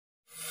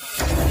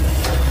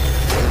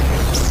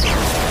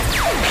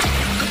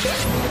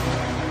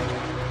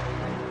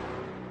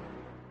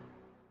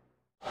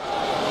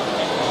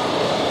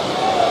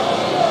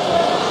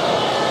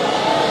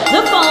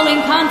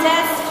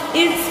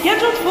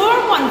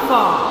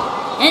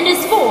off and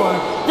is for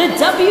the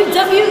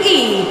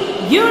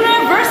WWE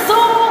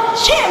Universal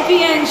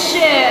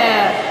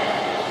Championship.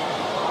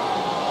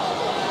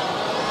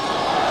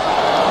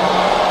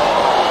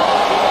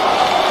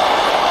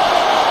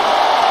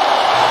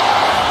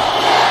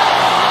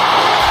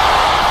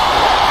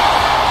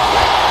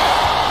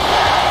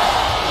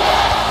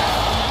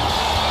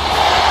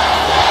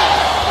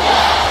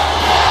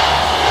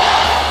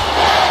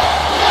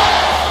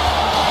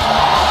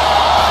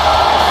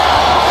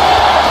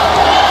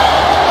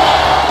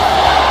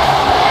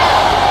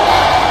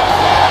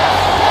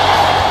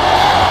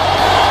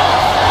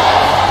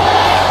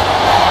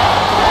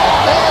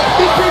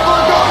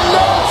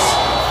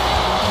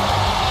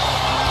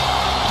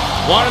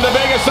 One of the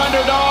biggest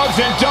underdogs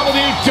in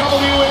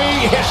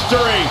WWE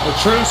history. A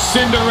true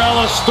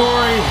Cinderella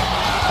story.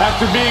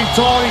 After being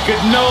told he could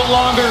no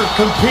longer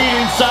compete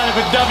inside of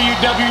a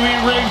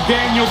WWE ring,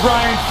 Daniel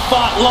Bryan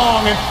fought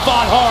long and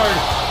fought hard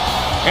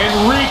and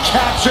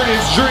recaptured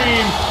his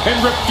dream and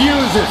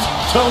refuses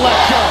to let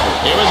go.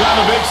 It was on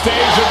the big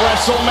stage of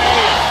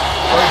WrestleMania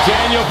where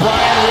Daniel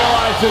Bryan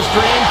realized his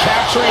dream,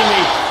 capturing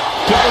the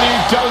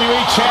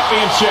WWE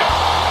Championship.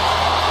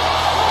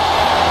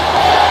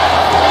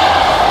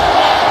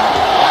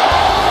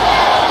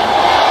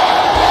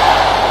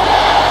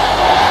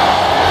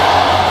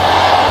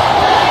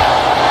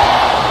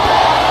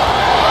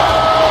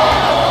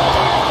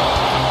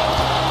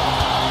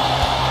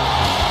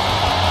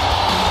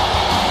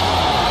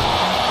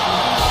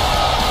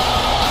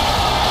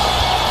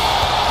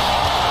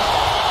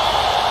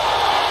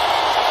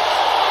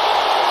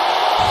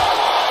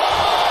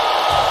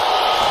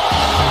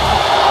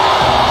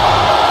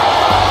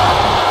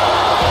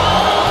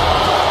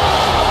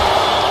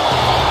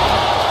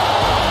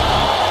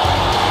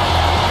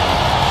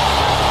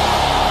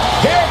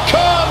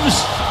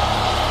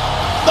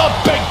 The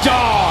big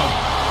dog.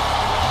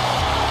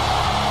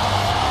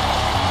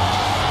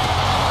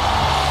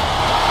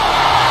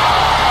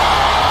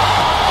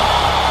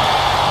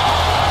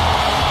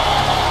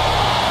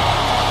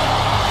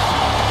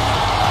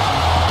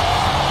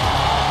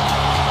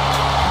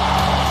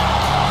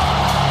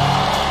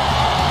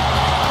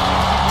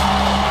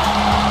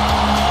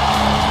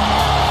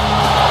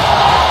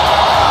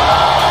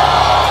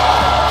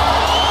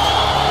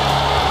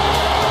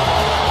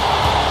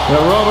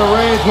 Now, Roman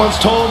Reigns once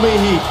told me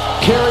he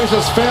carries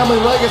his family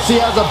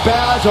legacy as a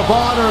badge of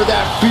honor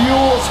that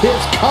fuels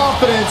his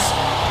confidence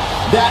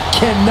that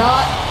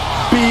cannot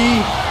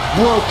be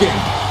broken.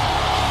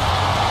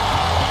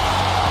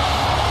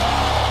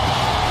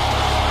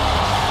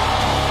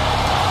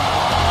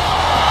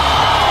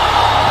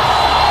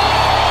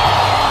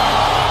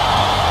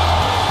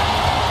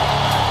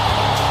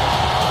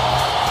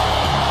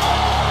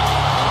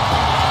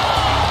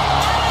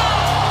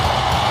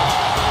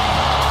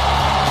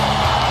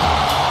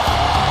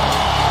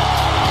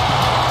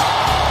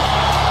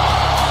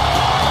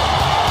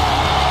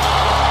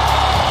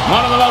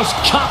 One of the most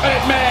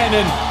confident men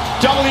in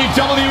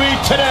WWE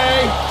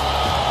today.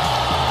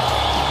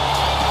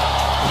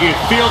 You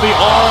feel the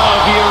aura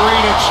of the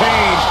arena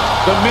change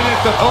the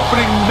minute the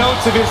opening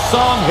notes of his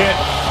song hit.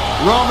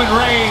 Roman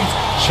Reigns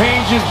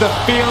changes the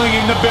feeling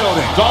in the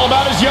building. It's all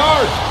about his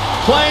yard.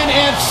 Plain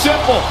and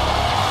simple.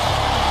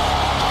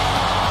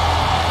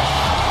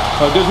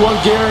 There's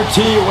one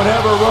guarantee: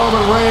 whenever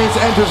Roman Reigns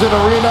enters an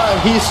arena,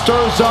 he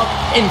stirs up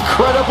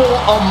incredible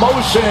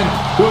emotion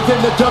within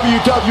the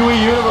WWE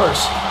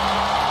Universe.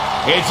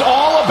 It's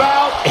all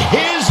about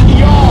his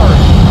yard.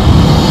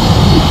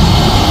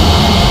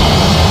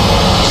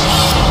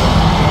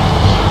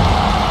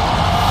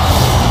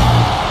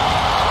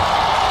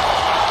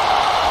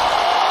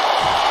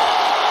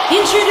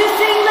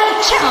 Introducing the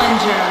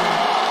challenger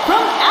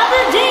from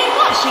Aberdeen,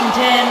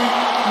 Washington,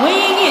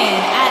 weighing in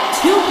at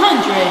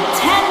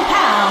 210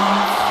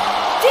 pounds,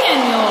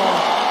 Daniel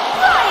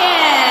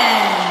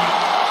Bryan.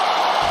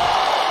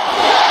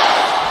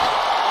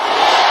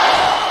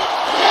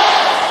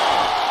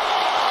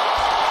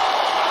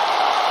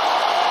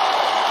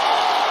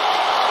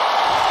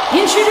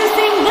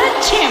 Introducing the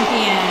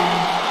champion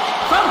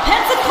from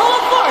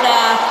Pensacola,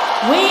 Florida,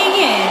 weighing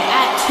in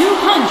at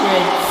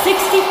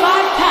 265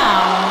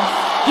 pounds,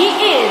 he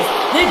is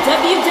the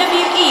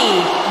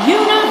WWE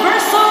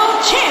Universal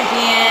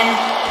Champion,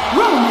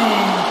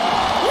 Roman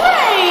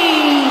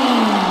Reigns.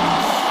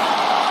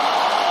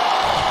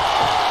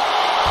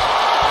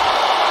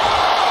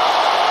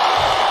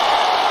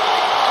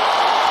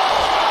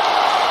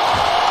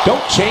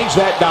 Don't change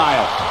that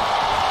dial.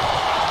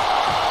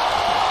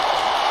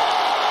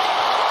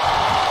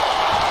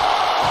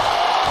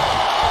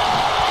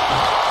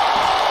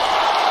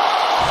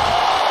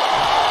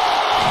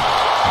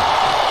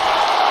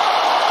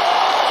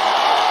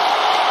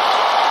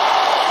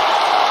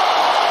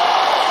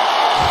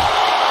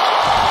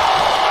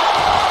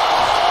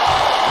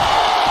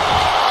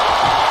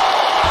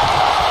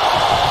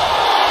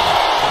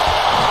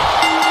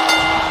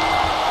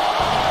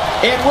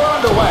 And we're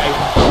underway.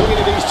 Looking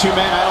at these two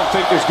men, I don't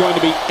think there's going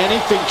to be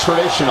anything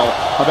traditional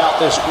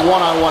about this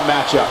one-on-one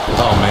matchup.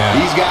 Oh, man.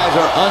 These guys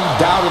are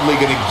undoubtedly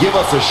going to give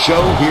us a show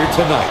here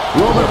tonight.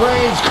 Roman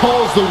Reigns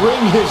calls the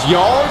ring his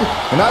yard,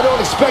 and I don't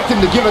expect him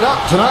to give it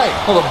up tonight.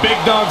 Well, the big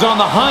dog's on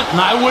the hunt,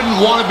 and I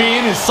wouldn't want to be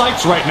in his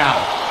sights right now.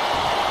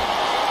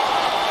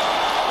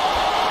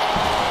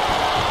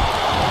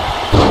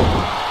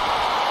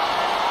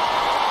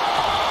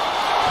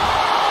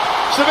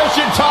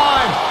 Submission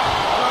time.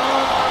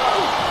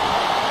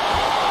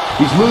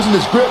 He's losing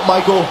his grip,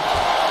 Michael.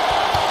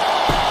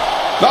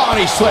 Oh, and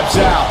he slips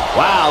out.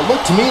 Wow,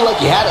 looked to me like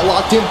he had it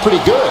locked in pretty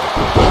good.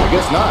 I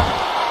guess not.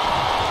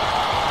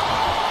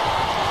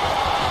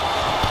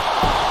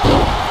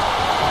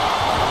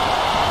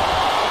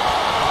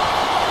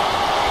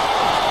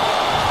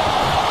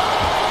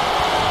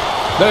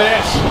 Look at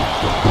this.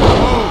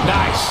 Ooh,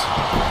 nice.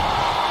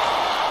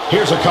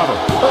 Here's a cover.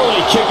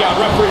 Early kick out.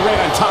 Referee right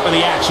on top of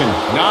the action.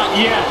 Not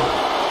yet.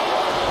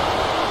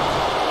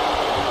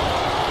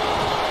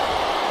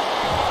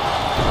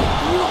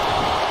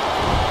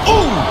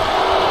 Ooh!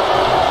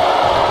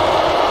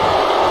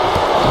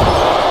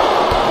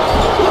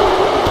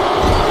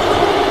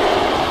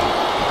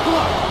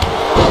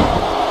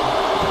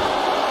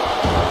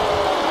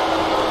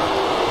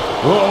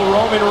 Oh,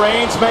 Roman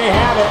Reigns may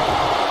have it.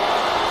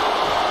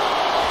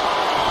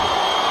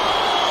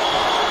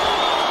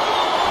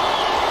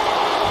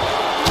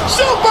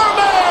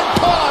 Superman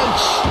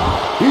punch!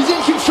 He's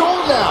in control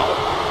now.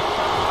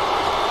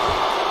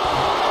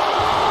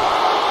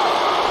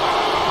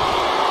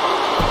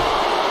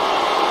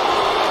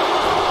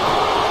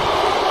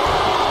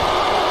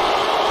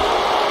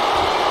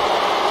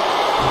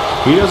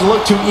 He doesn't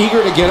look too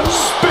eager to get up.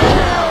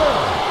 Spear!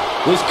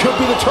 This could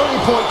be the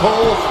turning point,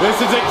 Cole. This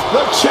is it.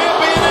 The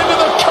champion into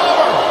the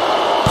cover.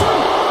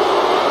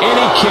 And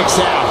he kicks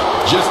out.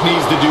 Just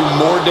needs to do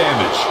more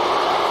damage.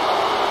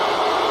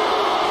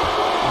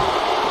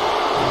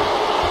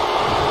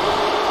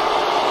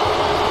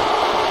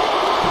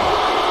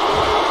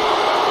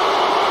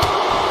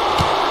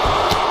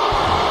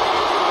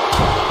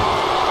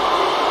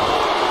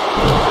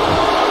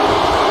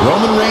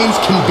 Roman Reigns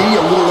can be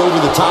a little over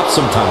the top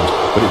sometimes,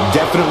 but it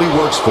definitely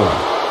works for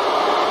him.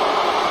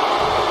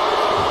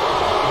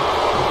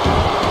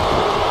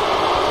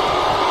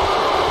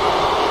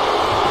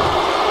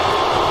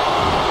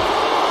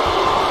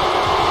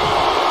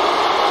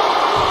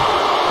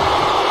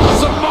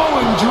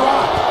 Samoan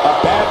drop. A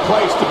bad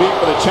place to be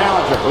for the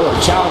challenger.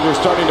 The challenger's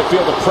starting to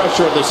feel the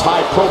pressure of this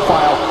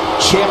high-profile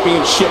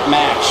championship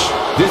match.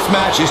 This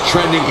match is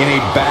trending in a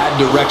bad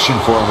direction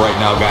for him right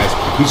now, guys.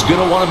 He's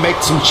going to want to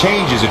make some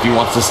changes if he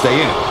wants to stay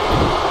in it.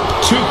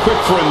 Too quick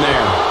for him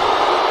there.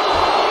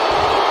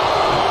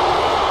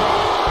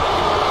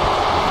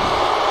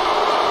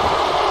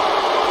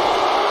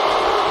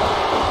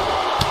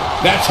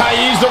 That's how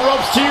you use the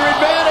ropes to your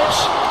advantage.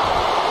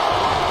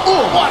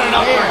 Oh, what an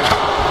uppercut.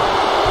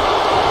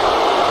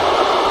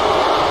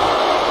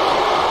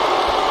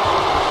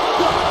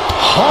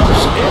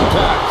 Harsh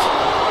impact.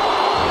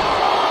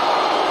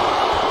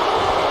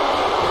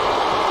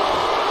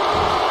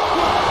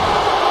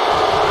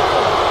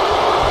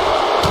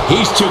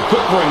 He's too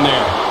quick for him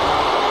there.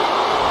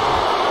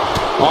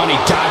 Oh, and he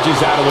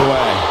dodges out of the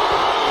way.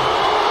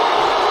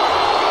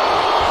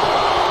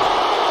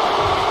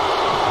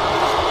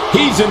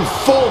 He's in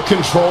full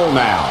control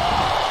now.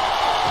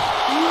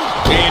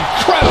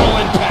 Incredible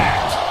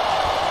impact.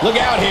 Look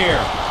out here.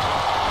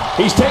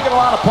 He's taking a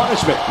lot of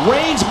punishment.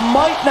 Reigns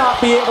might not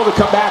be able to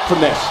come back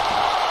from this.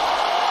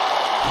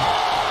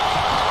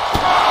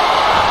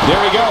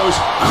 There he goes,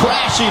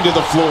 crashing to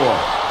the floor.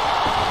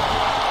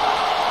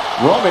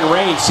 Roman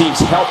Reigns seems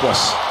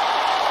helpless.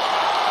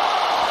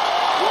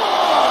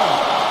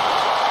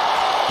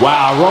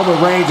 Wow,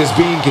 Roman Reigns is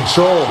being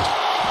controlled.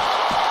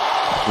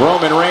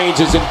 Roman Reigns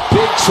is in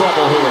big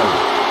trouble here.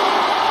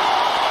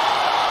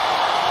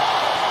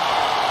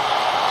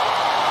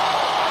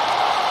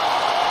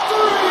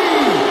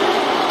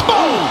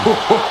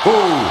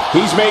 Boom!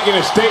 He's making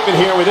a statement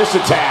here with this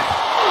attack.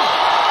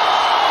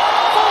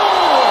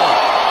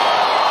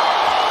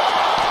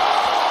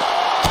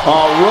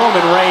 Oh,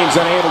 Roman Reigns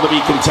unable to be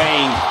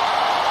contained.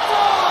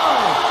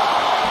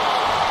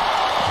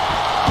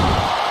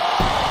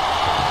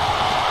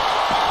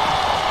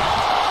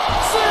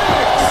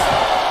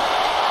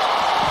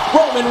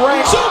 Roman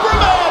Reigns.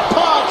 Superman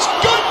punch.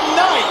 Good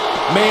night.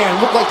 Man,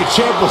 looked like the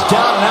champ was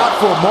down and out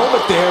for a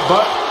moment there,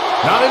 but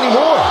not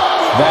anymore.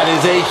 That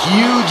is a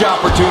huge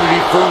opportunity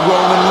for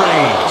Roman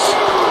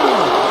Reigns.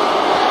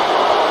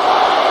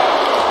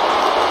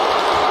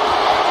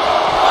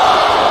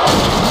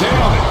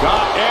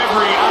 Got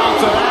every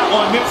ounce of that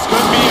one. This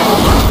could be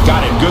over.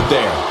 Got it good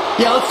there.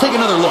 Yeah, let's take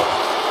another look.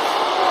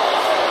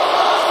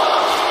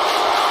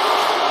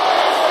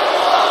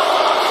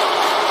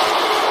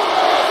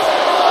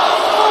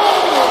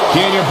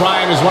 Daniel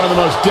Bryan is one of the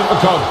most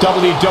difficult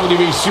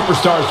WWE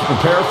superstars to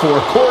prepare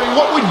for. Corey,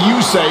 what would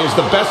you say is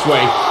the best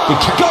way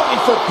to going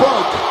for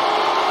broke?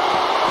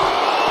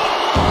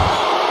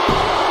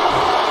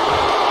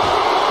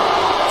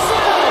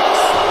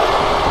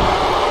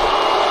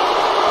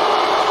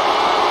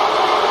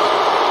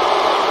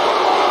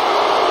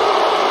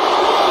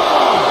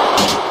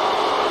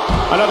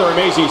 Another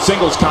amazing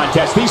singles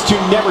contest. These two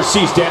never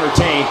cease to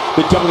entertain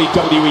the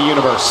WWE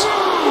Universe.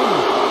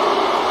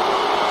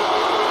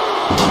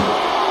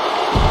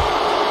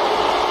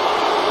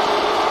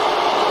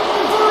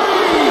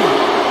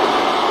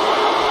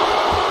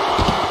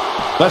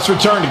 Let's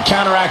return to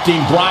counteracting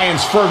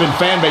Bryan's fervent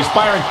fan base.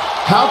 Byron,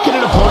 how can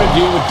an opponent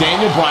deal with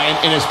Daniel Bryan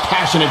and his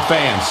passionate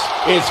fans?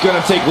 It's going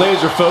to take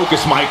laser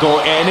focus,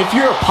 Michael. And if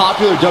you're a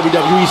popular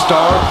WWE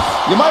star,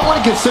 you might want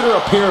to consider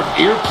a pair of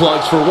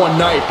earplugs for one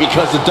night,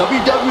 because the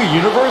WWE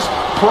Universe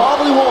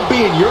probably won't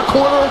be in your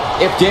corner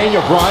if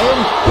Daniel Bryan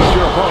is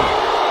your opponent.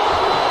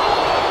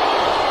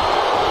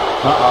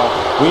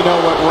 We know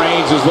what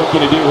Reigns is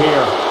looking to do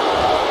here.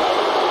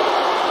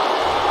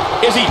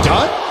 Is he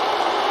done?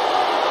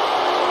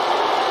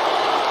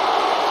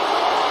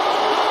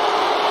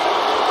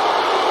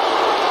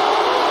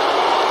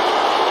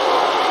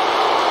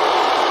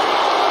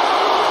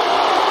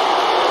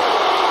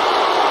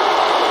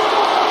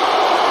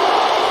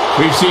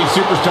 We've seen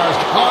superstars.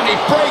 Oh, and he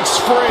breaks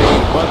free.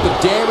 But the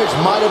damage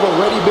might have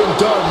already been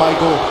done,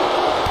 Michael.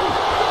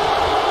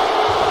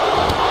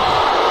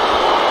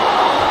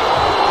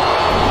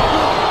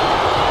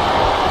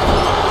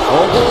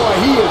 Oh, boy,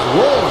 he is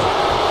rolling.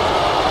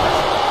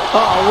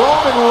 Oh,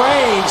 Roman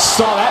Reigns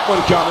saw that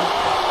one coming.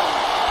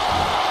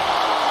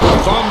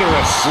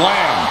 Thunderous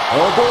slam.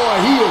 Oh, boy,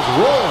 he is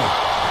rolling.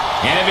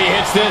 And if he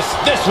hits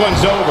this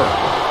one's over.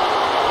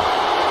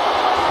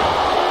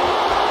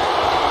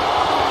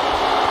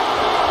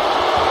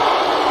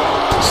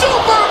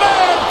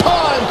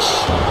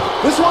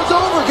 This one's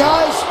over,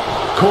 guys.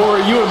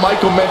 Corey, you and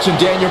Michael mentioned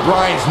Daniel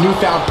Bryan's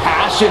newfound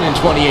passion in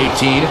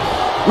 2018.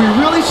 We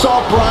really saw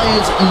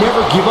Bryan's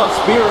never-give-up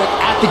spirit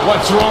at the...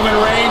 What's Roman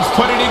Reigns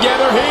putting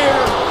together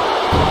here?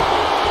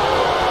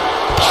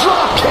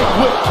 Drop kick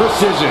with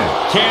precision.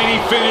 Can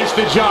he finish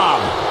the job?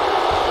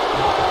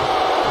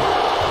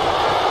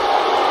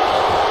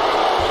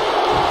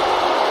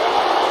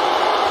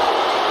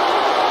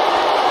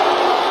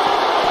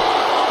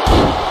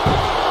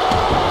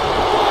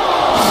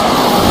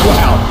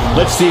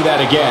 Let's see that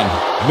again.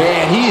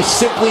 Man, he is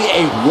simply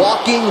a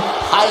walking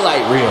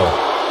highlight reel.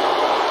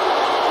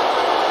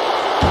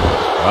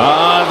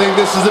 I think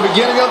this is the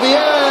beginning of the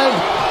end.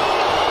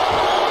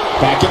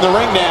 Back in the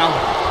ring now.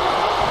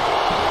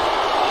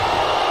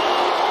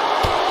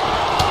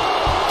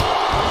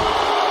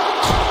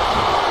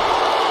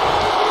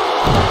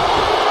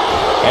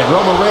 And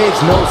Roman Reigns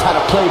knows how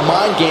to play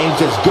mind games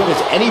as good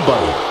as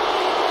anybody.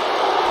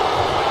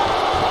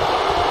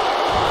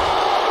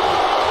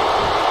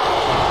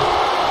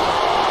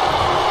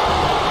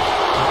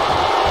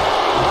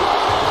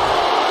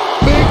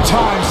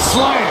 Time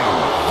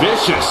slam.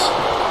 Vicious.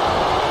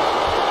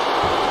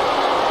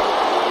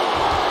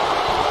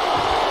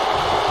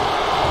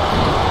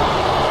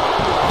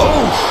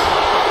 Oof.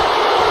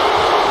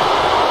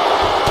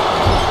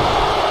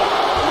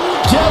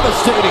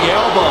 Devastating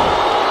elbow.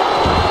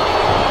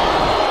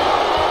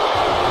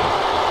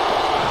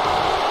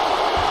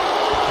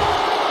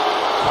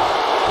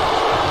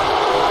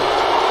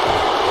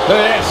 Look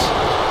at this.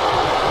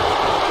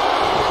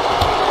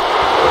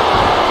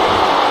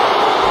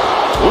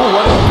 Ooh,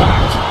 what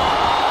impact.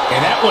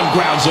 And that one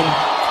grounds him.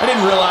 I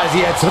didn't realize he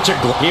had such a...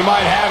 He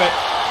might have it.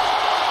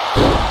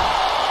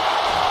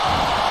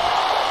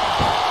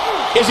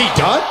 Is he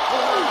done?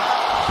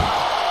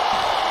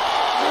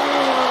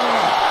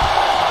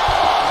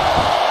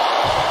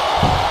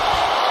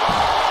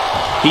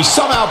 He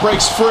somehow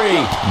breaks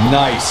free.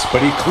 Nice,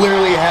 but he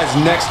clearly has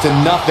next to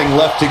nothing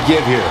left to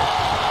give here.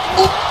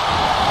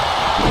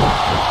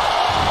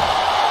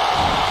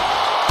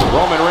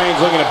 Roman Reigns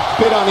looking a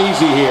bit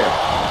uneasy here.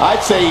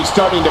 I'd say he's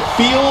starting to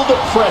feel the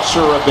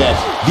pressure a bit.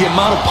 The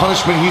amount of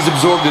punishment he's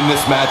absorbed in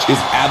this match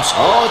is absolute.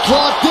 Oh, it's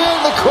locked in.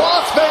 The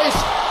crossface.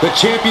 The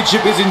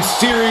championship is in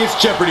serious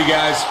jeopardy,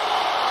 guys.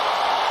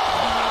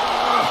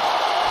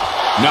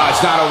 No, it's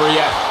not over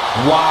yet.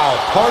 Wow,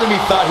 part of me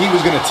thought he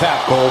was going to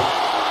tap, Cole.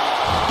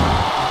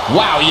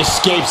 Wow, he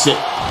escapes it.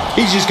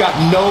 He's just got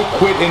no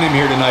quit in him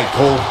here tonight,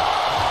 Cole.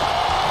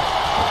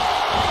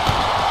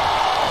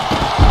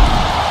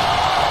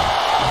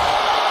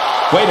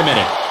 Wait a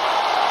minute.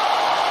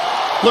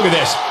 Look at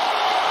this.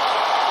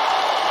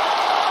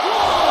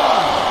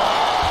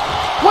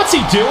 What's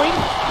he doing?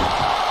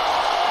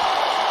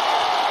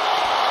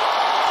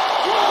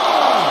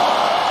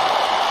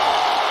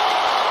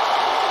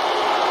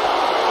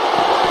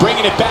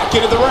 Bringing it back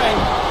into the ring.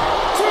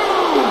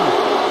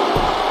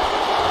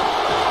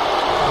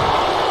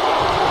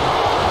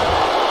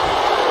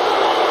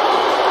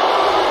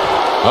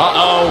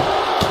 Uh-oh.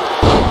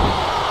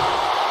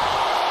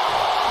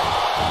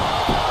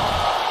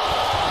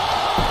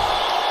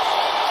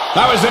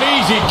 That was an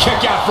easy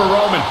kick out for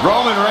Roman.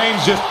 Roman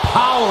Reigns just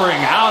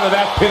powering out of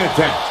that pin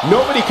attempt.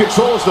 Nobody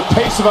controls the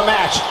pace of a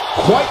match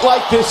quite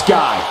like this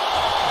guy.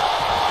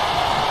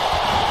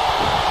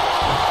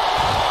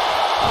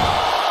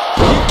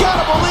 You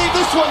gotta believe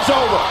this one's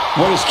over.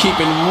 What is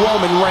keeping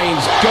Roman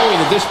Reigns going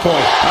at this point?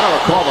 I don't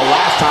recall the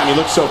last time he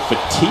looked so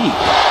fatigued.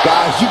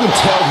 Guys, you can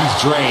tell he's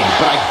drained,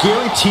 but I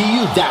guarantee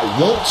you that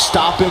won't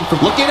stop him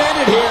from looking at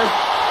it here.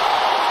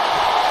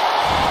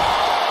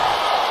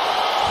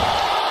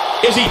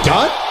 Is he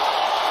done?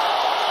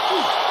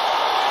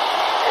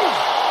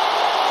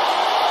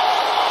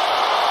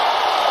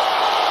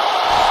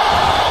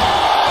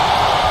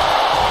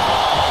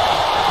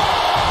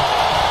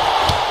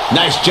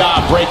 Nice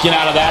job breaking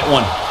out of that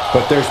one.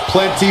 But there's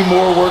plenty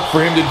more work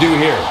for him to do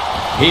here.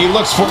 He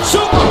looks for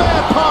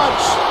Superman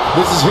punch.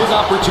 This is his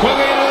opportunity.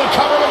 Looking into the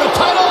cover with the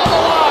title on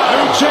the line.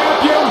 New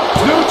champion,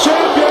 new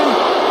champion.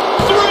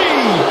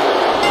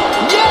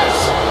 3. Yes!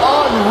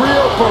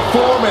 Unreal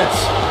performance.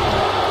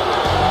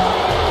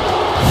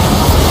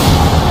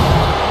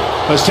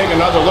 Let's take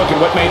another look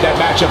at what made that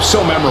matchup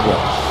so memorable.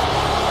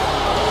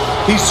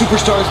 These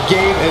superstars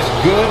gave as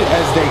good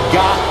as they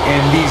got,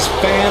 and these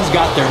fans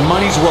got their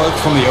money's worth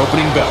from the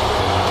opening bell.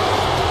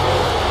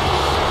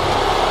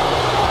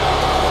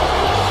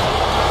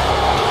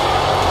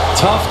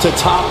 Tough to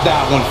top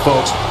that one,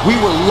 folks. We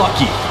were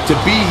lucky to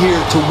be here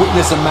to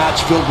witness a match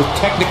filled with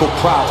technical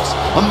prowess,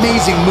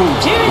 amazing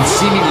moves, and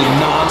seemingly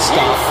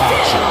non-stop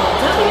action.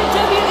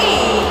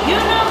 WWE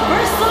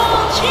Universal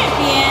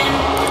Champion,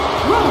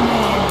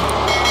 Roman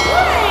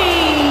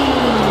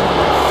Reigns.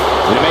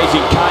 An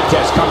amazing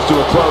contest comes to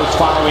a close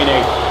following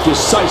a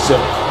decisive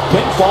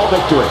pinfall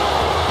victory.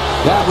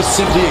 That was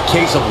simply a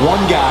case of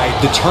one guy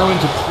determined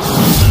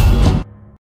to